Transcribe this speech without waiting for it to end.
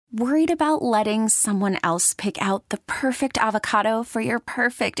Worried about letting someone else pick out the perfect avocado for your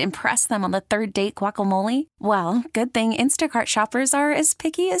perfect impress them on the third date guacamole? Well, good thing Instacart shoppers are as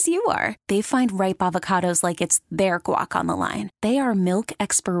picky as you are. They find ripe avocados like it's their guac on the line. They are milk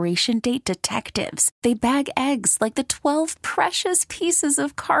expiration date detectives. They bag eggs like the 12 precious pieces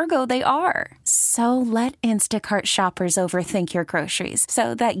of cargo they are. So let Instacart shoppers overthink your groceries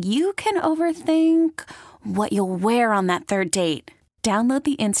so that you can overthink what you'll wear on that third date. Download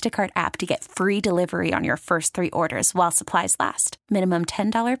the Instacart app to get free delivery on your first 3 orders while supplies last. Minimum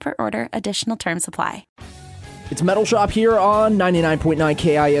 $10 per order. Additional terms apply. It's Metal Shop here on 99.9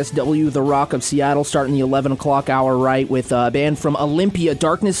 KISW, The Rock of Seattle, starting the 11 o'clock hour right with a band from Olympia,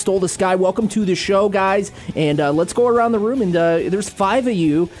 Darkness Stole the Sky. Welcome to the show, guys, and let's go around the room, and there's 5 of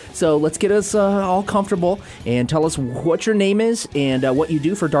you, so let's get us all comfortable and tell us what your name is and what you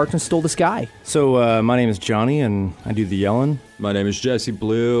do for Darkness Stole the Sky. So my name is Johnny, and I do the yelling. My name is Jesse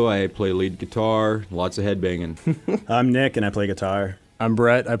Blue. I play lead guitar, lots of headbanging. I'm Nick, and I play guitar. I'm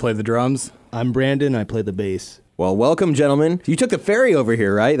Brett. I play the drums. I'm Brandon. I play the bass. Well, welcome, gentlemen. You took the ferry over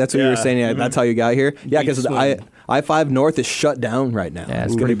here, right? That's what you were saying. Yeah, that's how you got here. Yeah, because I-5 North is shut down right now. Yeah,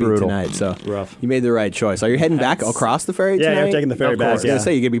 it's pretty brutal tonight. So rough. You made the right choice. Are you heading back across the ferry tonight? Yeah, I'm taking the ferry back. I was gonna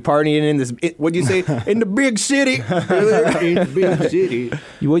say you're gonna be partying in this. What'd you say? In the big city. In the big city.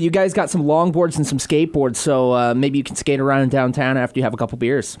 Well, you guys got some longboards and some skateboards, so maybe you can skate around in downtown after you have a couple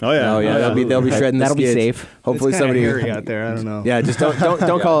beers. Oh yeah, They'll be shredding the That'll skids. be safe. Hopefully It's somebody hairy out there. I don't know. Yeah, just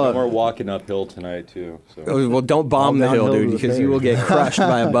don't call it. We're walking uphill tonight too. So. Oh, well, don't bomb the hill, dude, to the because ferry. you will get crushed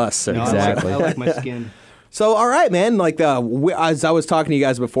by a bus. No, Exactly. I like my skin. So, all right, man. Like, as I was talking to you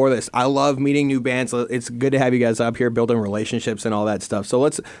guys before this, I love meeting new bands. It's good to have you guys up here, building relationships and all that stuff. So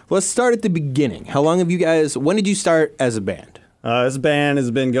let's start at the beginning. How long have you guys? When did you start as a band? This band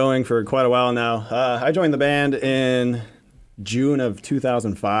has been going for quite a while now. I joined the band in June of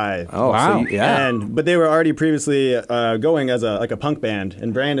 2005. Oh, wow. So, yeah. But they were already previously going as a punk band,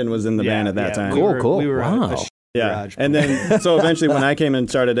 and Brandon was in the band at that time. Cool. We were Wow. Yeah, and then so eventually when I came and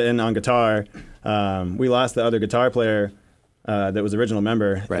started in on guitar, we lost the other guitar player that was the original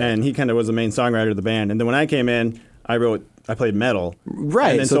member, and he kind of was the main songwriter of the band. And then when I came in, I played metal.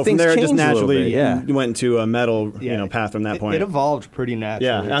 Right. And then, so from things there, it just changed a little naturally bit, went into a metal path from that point. It evolved pretty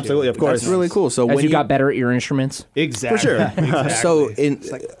naturally. Yeah, absolutely, of course. That's really cool. So As when you got better at your instruments? Exactly. For sure. Exactly. So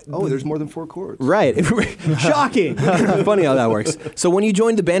it's like, there's more than 4 chords. Right. Shocking. Funny how that works. So when you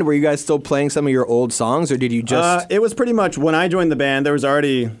joined the band, were you guys still playing some of your old songs, or did you just? It was pretty much when I joined the band.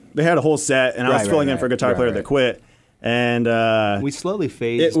 They had a whole set, and I was filling in for a guitar player that quit. And we slowly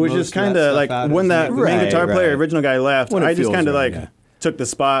phased. it was just kind of like when that main guitar player, original guy left, When it I just feels kind of right, took the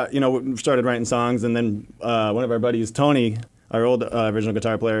spot, started writing songs, and then one of our buddies, Tony, our old original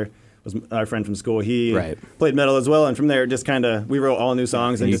guitar player, was our friend from school. He played metal as well, and from there, just kind of we wrote all new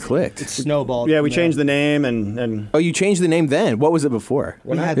songs. And you just clicked. It snowballed. Yeah, we changed the name and. Oh, you changed the name then? What was it before?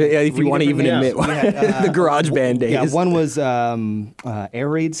 If you want to even admit the garage band days. Yeah, one was Air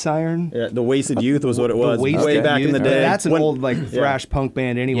Raid Siren. Yeah, the Wasted Youth was what it was. Wasted Way back in the Youth. day. That's an old thrash punk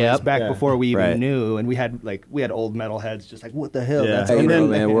band, anyways. Back before we even Right. knew, and we had old metalheads just like, what the hell? Yeah. That's Hey, And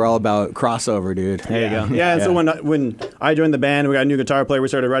man, then- we're all about crossover, dude. There you go. Yeah, and so when I joined the band, we got a new guitar player. We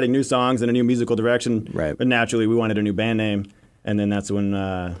started writing new songs and a new musical direction. Right. But naturally, we wanted a new band name, and then that's when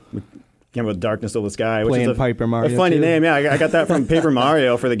we came up with Darkness Stole the Sky, which Playing is Paper a Mario funny too. name. Yeah, I got that from Paper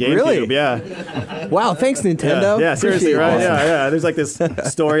Mario for the GameCube. Really? Yeah. Wow, thanks, Nintendo. Yeah, seriously, Appreciate right? it. Yeah. There's like this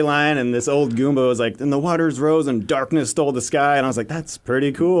storyline, and this old Goomba was like, and the waters rose and darkness stole the sky, and I was like, that's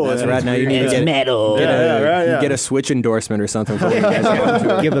pretty cool. That's right. Now you need to get metal. Get a Switch endorsement or something. For you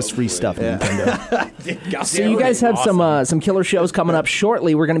guys. Give us free stuff, Nintendo. So you guys have some killer shows coming up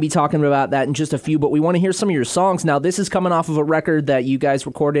shortly. We're going to be talking about that in just a few, but we want to hear some of your songs. Now, this is coming off of a record that you guys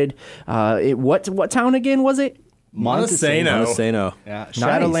recorded. What town again was it? Montesano. Yeah,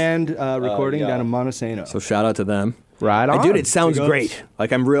 Shadowland recording down in Montesano. So shout out to them. Right on. Dude, it sounds great.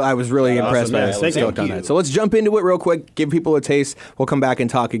 Like I was really impressed by Awesome, it. man. Stoked on that. So let's jump into it real quick. Give people a taste. We'll come back and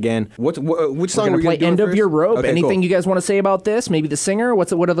talk again. Which song We're are going we to going play to do? End of Your Rope. Okay, Anything cool. you guys want to say about this? Maybe the singer?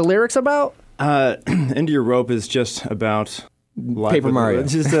 What are the lyrics about? End of Your Rope is just about life Paper with- Mario.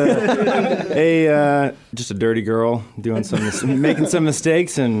 It's just just a dirty girl doing making some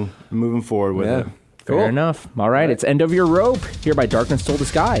mistakes and moving forward with it. Fair enough. All right, it's End of Your Rope, here by Darkness Stole the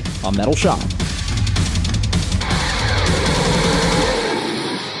Sky on Metal Shop.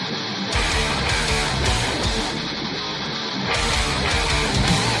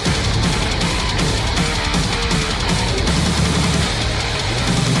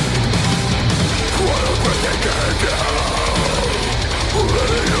 What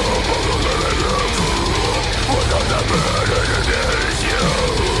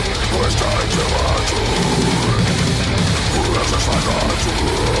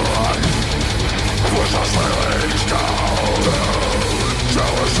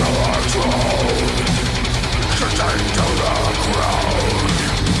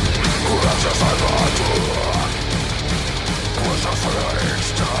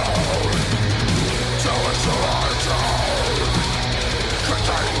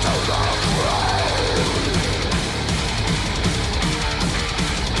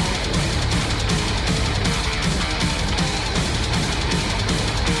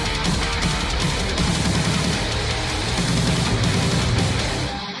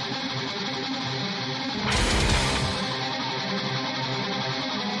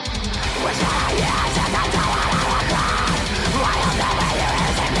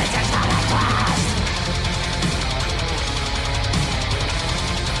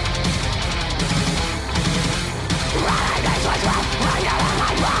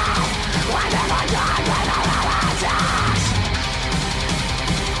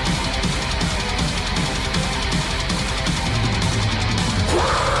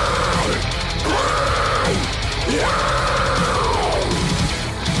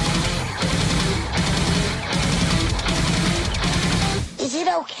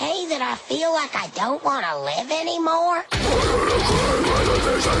I feel like I don't want to live anymore?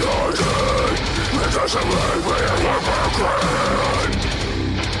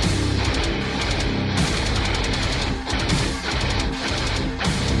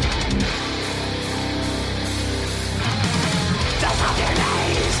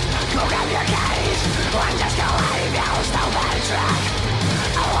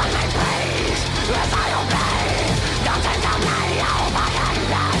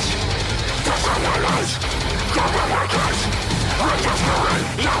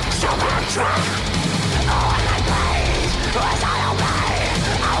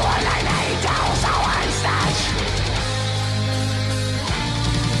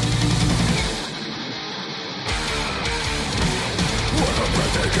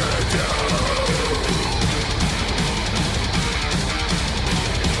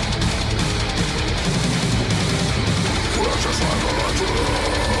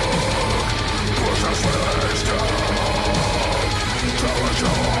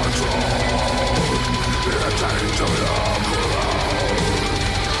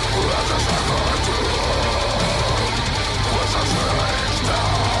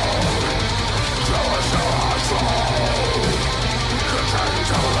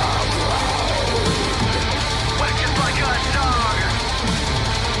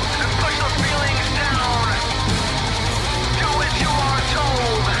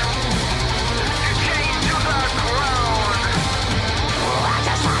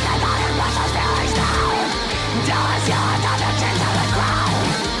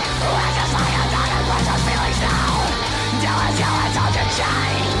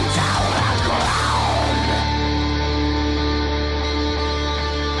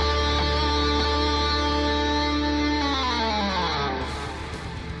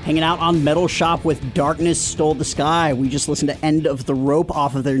 Hanging out on Metal Shop with Darkness Stole the Sky. We just listened to End of the Rope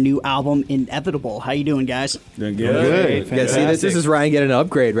off of their new album, Inevitable. How you doing, guys? Doing good. Yeah, see, this is Ryan getting an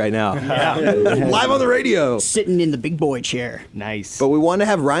upgrade right now. Live on the radio. Sitting in the big boy chair. Nice. But we want to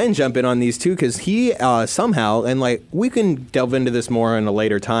have Ryan jump in on these too, because he somehow, and like we can delve into this more in a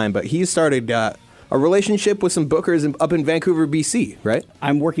later time, but he started a relationship with some bookers up in Vancouver, BC, right?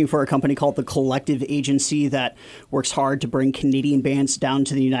 I'm working for a company called the Collective Agency that works hard to bring Canadian bands down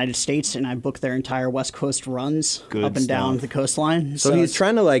to the United States, and I book their entire West Coast runs up and down the coastline. So he's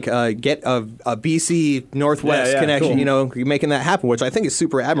trying to like get a BC Northwest connection, cool. You know, making that happen, which I think is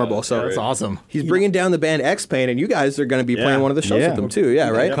super admirable. So that's awesome. He's bringing down the band X-Pain, and you guys are going to be playing one of the shows with them too,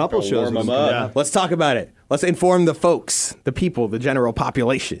 right? A couple shows. Let's talk about it. Let's inform the folks, the people, the general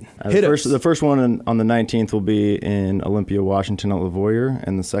population. The first one on the 19th will be in Olympia, Washington at Lavoyer,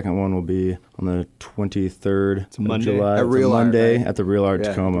 and the second one will be on the 23rd of July. At Real Art, right? At the Real Art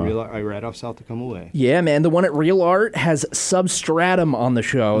Tacoma. Real Art, right off South Tacoma Way. Yeah, man. The one at Real Art has Substratum on the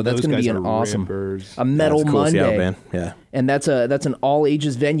show. That's going to be an awesome a Metal cool Monday. Seattle band. Yeah. And that's an all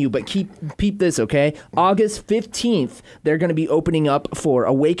ages venue. But peep this, okay? August 15th, they're going to be opening up for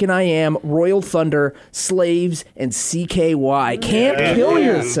Awaken I Am, Royal Thunder, Slaves, and CKY. Can't kill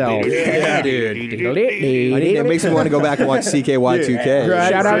yourself. Yeah, dude. That makes me want to go back and watch CKY 2K.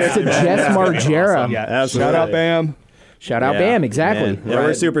 Shout out to Jess Margera. Yeah, shout out Bam. Shout out Bam, exactly. Yeah,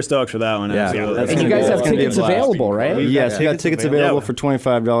 we're super stoked for that one. Yeah. And you guys have tickets available, right? Yes, we got tickets available for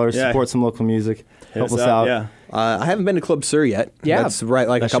 $25. Support some local music. Help us out. Yeah. I haven't been to Club Sur yet. Yeah. That's right,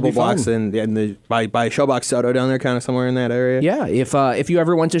 like that a couple blocks fun. by Showbox Soto down there, kind of somewhere in that area. Yeah, if you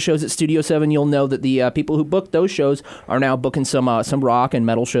ever went to shows at Studio 7, you'll know that the people who booked those shows are now booking some rock and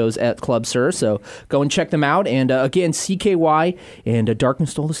metal shows at Club Sur. So go and check them out. And again, CKY and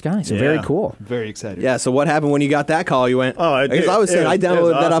Darkness Stole the Sky. So very cool. Very excited. Yeah. So what happened when you got that call? You went. I was saying I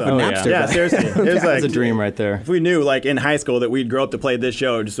downloaded that off of Napster. Yeah, seriously, it was That's a dream right there. If we knew, like in high school, that we'd grow up to play this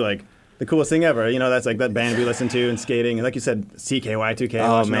show, just like. The coolest thing ever, you know. That's like that band we listened to and skating, and like you said, CKY 2K.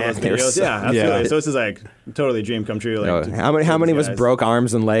 Oh man, videos. Yeah, absolutely. Yeah. So this is like totally a dream come true. Like, how many of us broke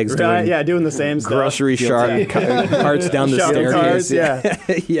arms and legs? Right, doing the same stuff. Grocery carts down the staircase.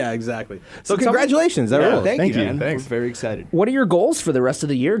 Yeah, exactly. So congratulations, Thank you, man. Thanks. We're very excited. What are your goals for the rest of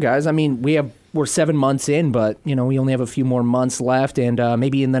the year, guys? I mean, we're 7 months in, but we only have a few more months left, and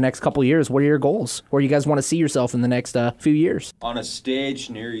maybe in the next couple of years, what are your goals? Where you guys want to see yourself in the next few years? On a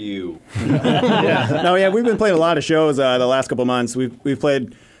stage near you. We've been playing a lot of shows the last couple months. We've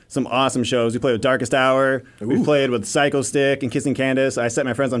played some awesome shows. We played with Darkest Hour. We played with Psycho Stick and Kissing Candace. I Set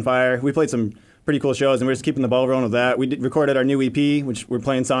My Friends on Fire. We played some pretty cool shows, and we're just keeping the ball rolling with that. We recorded our new EP, which we're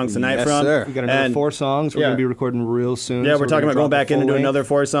playing songs tonight from. Sir. We got another 4 songs. We're going to be recording real soon. Yeah, we're talking about going back in and doing another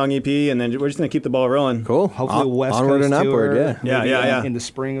 4-song EP, and then we're just going to keep the ball rolling. Cool. Hopefully, West onward Coast and upward. tour. Yeah. In the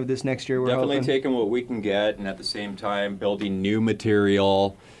spring of this next year, we're Definitely hoping. taking what we can get, and at the same time building new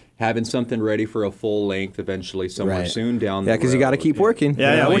material having something ready for a full length eventually somewhere soon down the road. Yeah, because you got to keep working.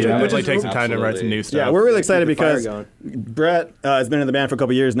 Which takes some time to write some new stuff. Yeah, we're really excited because Brett has been in the band for a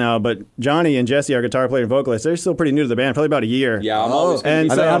couple years now, but Johnny and Jesse, our guitar player and vocalist, they're still pretty new to the band, probably about a year. Yeah, I'm always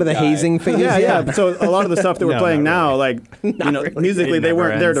and so out of the hazing phase. Yeah. So a lot of the stuff that we're playing now, like musically, they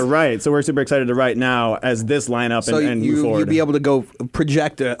weren't there to write. So we're super excited to write now as this lineup and move forward. You'd be able to go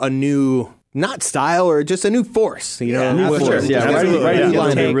project a new. Not style or just a new force, new force. Yeah, writing line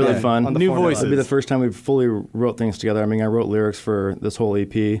would be really fun. New voices. It'd be the first time we fully wrote things together. I mean, I wrote lyrics for this whole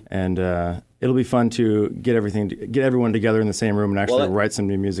EP, and it'll be fun to get everyone together in the same room and actually write some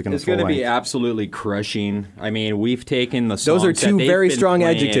new music in the full length. It's going to be absolutely crushing. I mean, we've taken the songs those are two very strong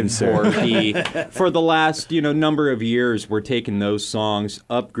adjectives, sir. For the last number of years, we're taking those songs,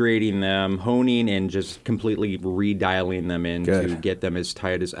 upgrading them, honing, and just completely redialing them in to get them as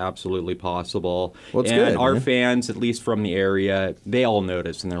tight as absolutely possible. Well, it's and good, our man. fans, at least from the area, they all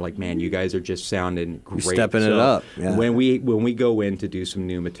notice, and they're like, "Man, you guys are just sounding great." You're stepping it up. Yeah. When we go in to do some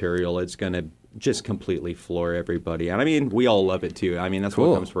new material, it's going to just completely floor everybody. And I mean, we all love it too. I mean, that's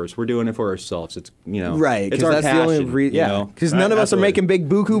what comes first. We're doing it for ourselves. It's, right. It's our that's passion. The only reason. Because none of us are making big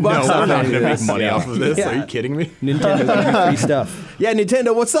buku bucks. No, we're not going to make money off of this. Are you kidding me? Nintendo gives you free stuff. Yeah,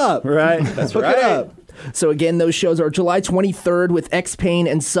 Nintendo, what's up? Right. That's Hook it up. So again, those shows are July 23rd with X-Pain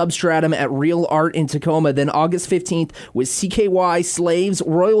and Substratum at Real Art in Tacoma. Then August 15th with CKY, Slaves,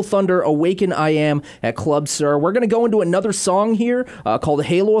 Royal Thunder, Awaken I Am at Club Sir. We're going to go into another song here called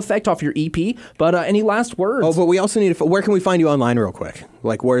Halo Effect off your EP. But any last words? Oh, but we also need to... Where can we find you online real quick?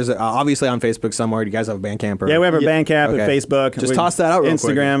 Like, where is it? Obviously on Facebook somewhere. Do you guys have a Bandcamp? Yeah, we have a Bandcamp and Facebook. Just toss that out real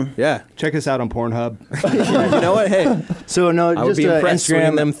Instagram. quick. Yeah. Check us out on Pornhub. You know what? Hey. So, no, I would just be impressed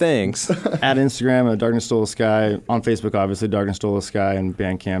Instagram. them things. At Instagram, Darkness Stole the Sky. On Facebook, obviously, Darkness Stole the Sky. And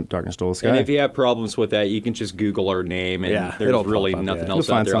Bandcamp, Darkness Stole the Sky. And if you have problems with that, you can just Google our name, and there's really nothing else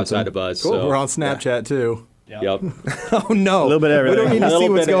out there outside of us. Cool. So. We're on Snapchat, too. Yep. Oh, no. A little bit of everything. We don't need to see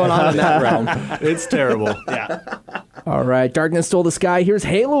what's going on in that realm. It's terrible. All right, Darkness Stole the Sky. Here's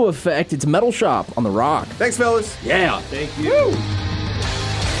Halo Effect. It's Metal Shop on The Rock. Thanks, fellas. Yeah. Thank you. Woo.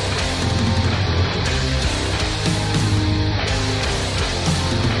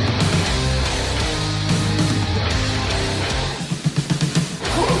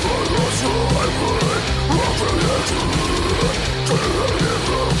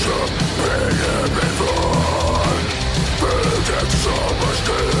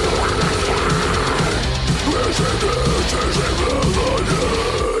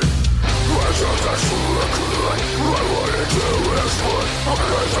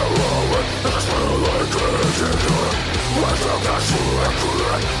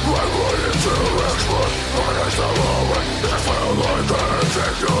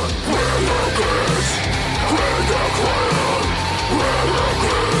 We're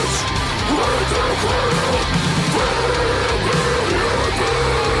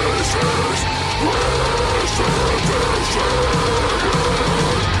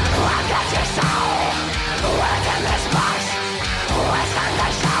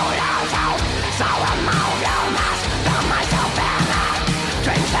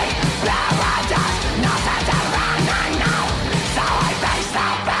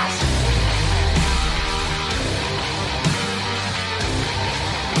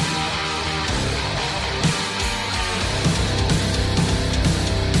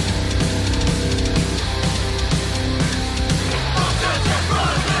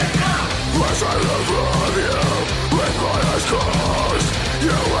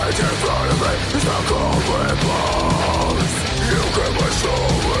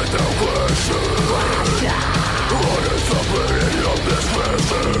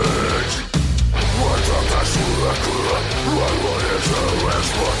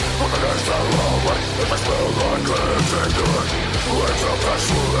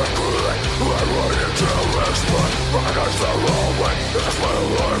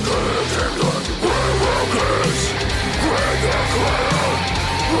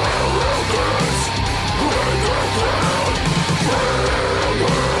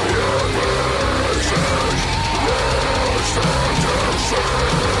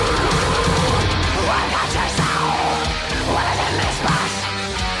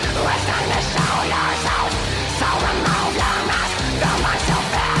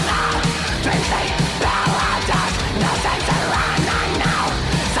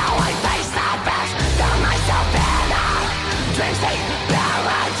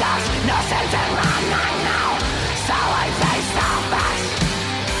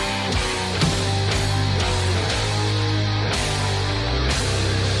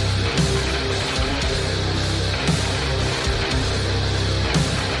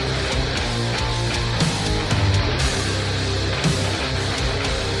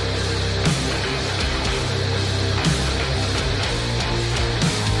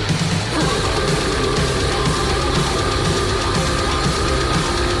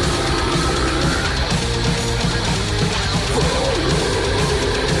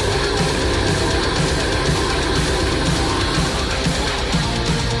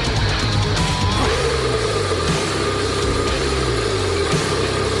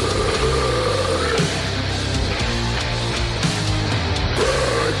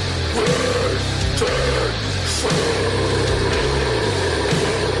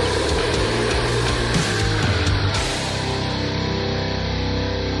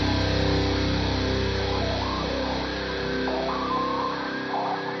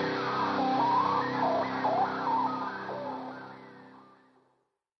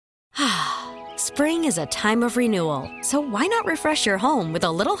Spring is a time of renewal, so why not refresh your home with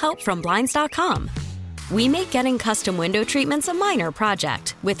a little help from Blinds.com? We make getting custom window treatments a minor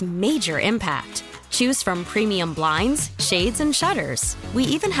project with major impact. Choose from premium blinds, shades, and shutters. We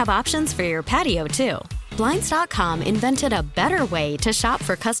even have options for your patio, too. Blinds.com invented a better way to shop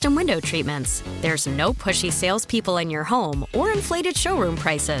for custom window treatments. There's no pushy salespeople in your home or inflated showroom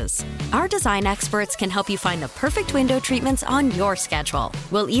prices. Our design experts can help you find the perfect window treatments on your schedule.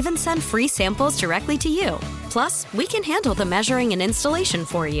 We'll even send free samples directly to you. Plus, we can handle the measuring and installation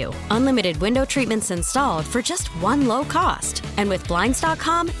for you. Unlimited window treatments installed for just one low cost. And with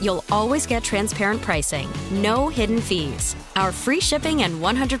Blinds.com, you'll always get transparent pricing. No hidden fees. Our free shipping and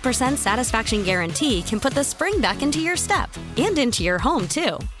 100% satisfaction guarantee can put the spring back into your step and into your home,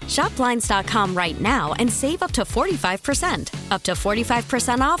 too. Shop Blinds.com right now and save up to 45%. Up to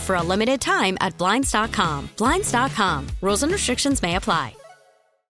 45% off for a limited time at Blinds.com. Blinds.com. Rules and restrictions may apply.